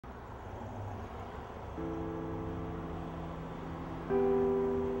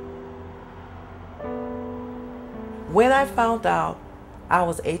When I found out I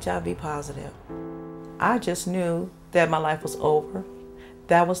was HIV positive, I just knew that my life was over.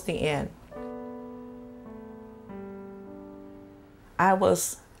 That was the end. I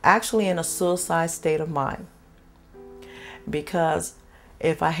was actually in a suicide state of mind, because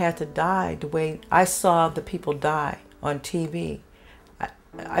if I had to die the way I saw the people die on TV,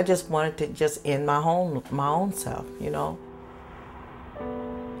 I just wanted to just end my own self, you know.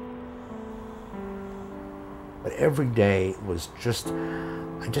 But every day was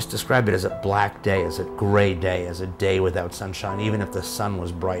I just describe it as a black day, as a gray day, as a day without sunshine, even if the sun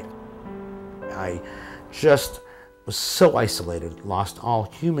was bright. I just was so isolated, lost all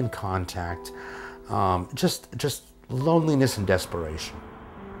human contact, just loneliness and desperation.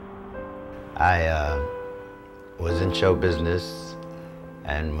 I was in show business,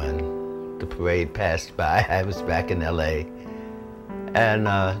 and when the parade passed by, I was back in LA and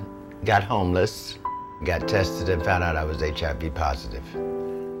got homeless, got tested and found out I was HIV positive.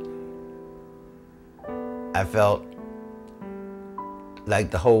 I felt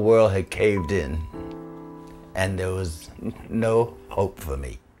like the whole world had caved in and there was no hope for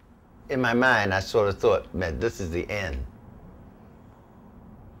me. In my mind, I sort of thought, man, this is the end.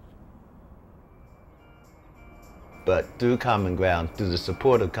 But through Common Ground, through the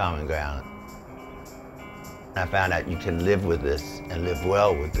support of Common Ground, I found out you can live with this and live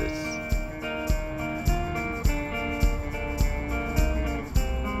well with this.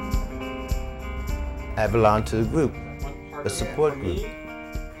 I belong to the group, a support group.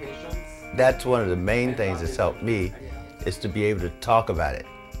 That's one of the main things that's helped me, is to be able to talk about it,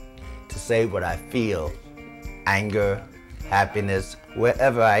 to say what I feel, anger, happiness,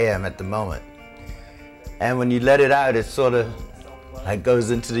 wherever I am at the moment. And when you let it out, it sort of like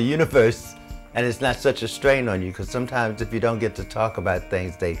goes into the universe, and it's not such a strain on you, because sometimes if you don't get to talk about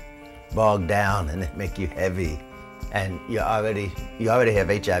things, they bog down and they make you heavy. And you already have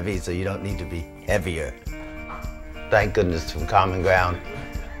HIV, so you don't need to be heavier. Thank goodness from Common Ground.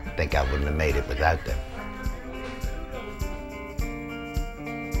 I think I wouldn't have made it without them.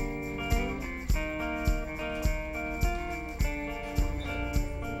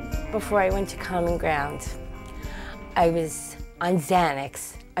 Before I went to Common Ground, I was on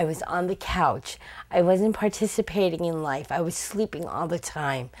Xanax. I was on the couch. I wasn't participating in life. I was sleeping all the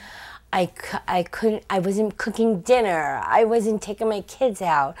time. I wasn't cooking dinner. I wasn't taking my kids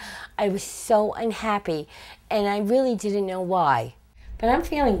out. I was so unhappy, and I really didn't know why. But I'm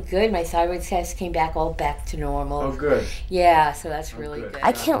feeling good. My thyroid test came back all back to normal. Oh, good. Yeah, so that's really good.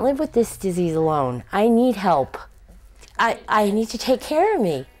 I can't live with this disease alone. I need help. I need to take care of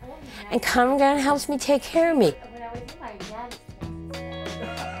me. And Common Ground helps me take care of me.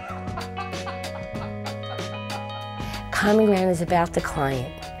 Common Ground is about the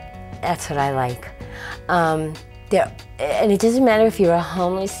client. That's what I like. And it doesn't matter if you're a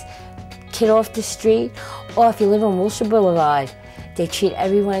homeless kid off the street or if you live on Wilshire Boulevard. They treat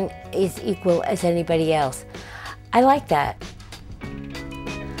everyone as equal as anybody else. I like that.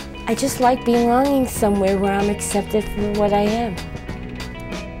 I just like belonging somewhere where I'm accepted for what I am.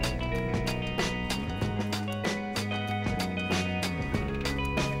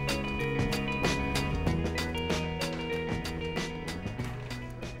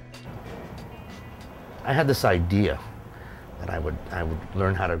 I had this idea that I would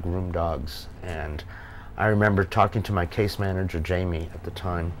learn how to groom dogs, and I remember talking to my case manager, Jamie, at the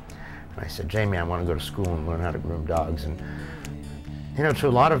time, and I said, Jamie, I want to go to school and learn how to groom dogs. And you know, to a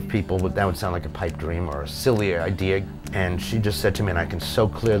lot of people, that would sound like a pipe dream or a silly idea, and she just said to me, and I can so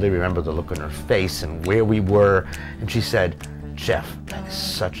clearly remember the look on her face and where we were, and she said, Jeff, that is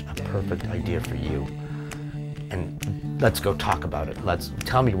such a perfect idea for you. And let's go talk about it.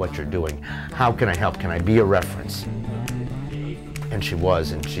 Tell me what you're doing. How can I help? Can I be a reference? And she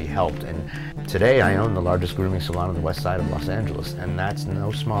was, and she helped. And today I own the largest grooming salon on the west side of Los Angeles, and that's no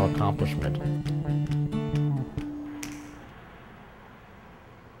small accomplishment.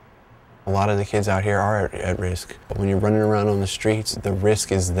 A lot of the kids out here are at risk. But when you're running around on the streets, the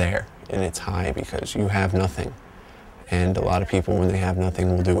risk is there, and it's high because you have nothing. And a lot of people, when they have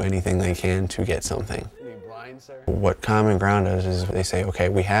nothing, will do anything they can to get something. What Common Ground does is they say, okay,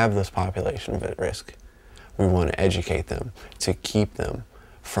 we have this population at risk. We want to educate them to keep them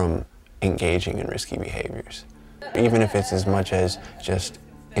from engaging in risky behaviors. Even if it's as much as just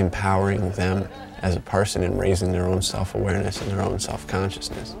empowering them as a person and raising their own self-awareness and their own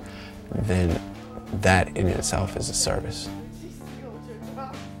self-consciousness, then that in itself is a service.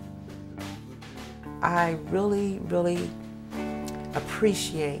 I really, really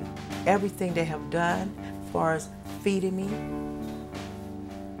appreciate everything they have done as far as feeding me,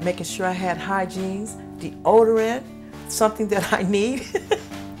 making sure I had hygiene, deodorant, something that I need.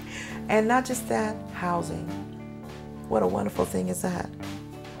 And not just that, housing. What a wonderful thing is that.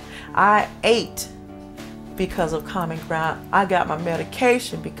 I ate because of Common Ground. I got my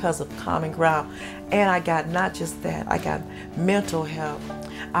medication because of Common Ground. And I got not just that, I got mental health,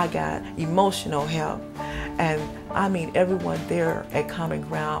 I got emotional health. And I mean, everyone there at Common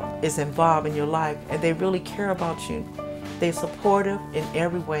Ground is involved in your life, and they really care about you. They're supportive in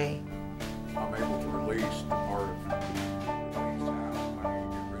every way. I'm able to release the part of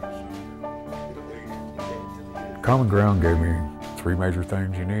Common Ground gave me 3 major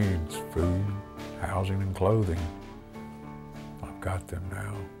things you need. It's food, housing, and clothing. I've got them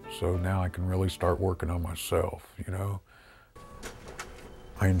now. So now I can really start working on myself, you know.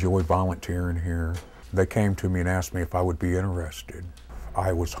 I enjoy volunteering here. They came to me and asked me if I would be interested.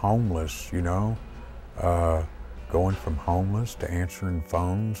 I was homeless, you know, going from homeless to answering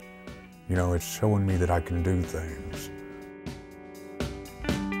phones. You know, it's showing me that I can do things.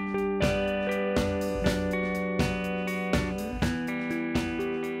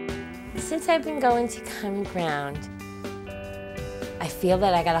 Since I've been going to Common Ground, I feel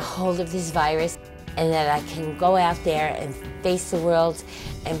that I got a hold of this virus and that I can go out there and face the world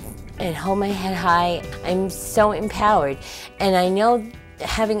and hold my head high. I'm so empowered. And I know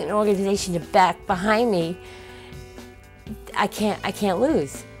having an organization to back behind me, I can't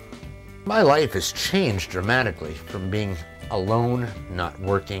lose. My life has changed dramatically from being alone, not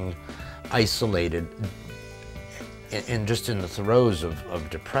working, isolated, and just in the throes of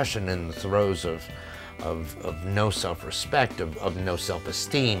depression, in the throes of no self-respect, of no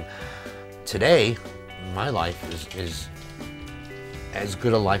self-esteem. Today, my life is as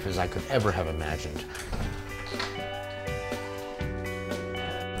good a life as I could ever have imagined.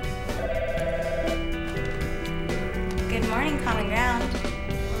 Good morning, Common Ground.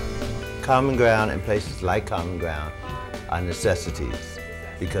 Common Ground and places like Common Ground are necessities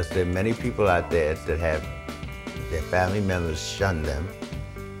because there are many people out there that have their family members shun them.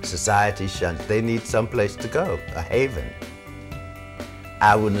 Society shuns. They need some place to go, a haven.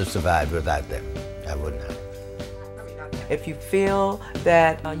 I wouldn't have survived without them. I wouldn't have. If you feel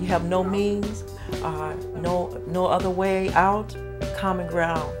that you have no means, no other way out, Common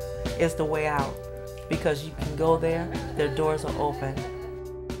Ground is the way out, because you can go there, their doors are open.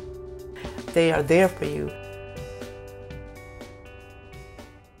 They are there for you.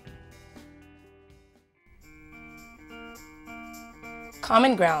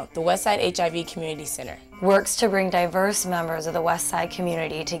 Common Ground, the Westside HIV Community Center, Works to bring diverse members of the Westside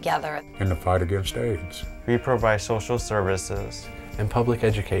community together. in the fight against AIDS. We provide social services and public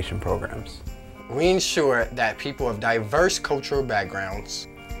education programs. We ensure that people of diverse cultural backgrounds,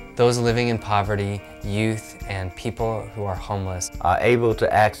 those living in poverty, youth, and people who are homeless are able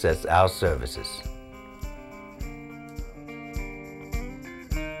to access our services.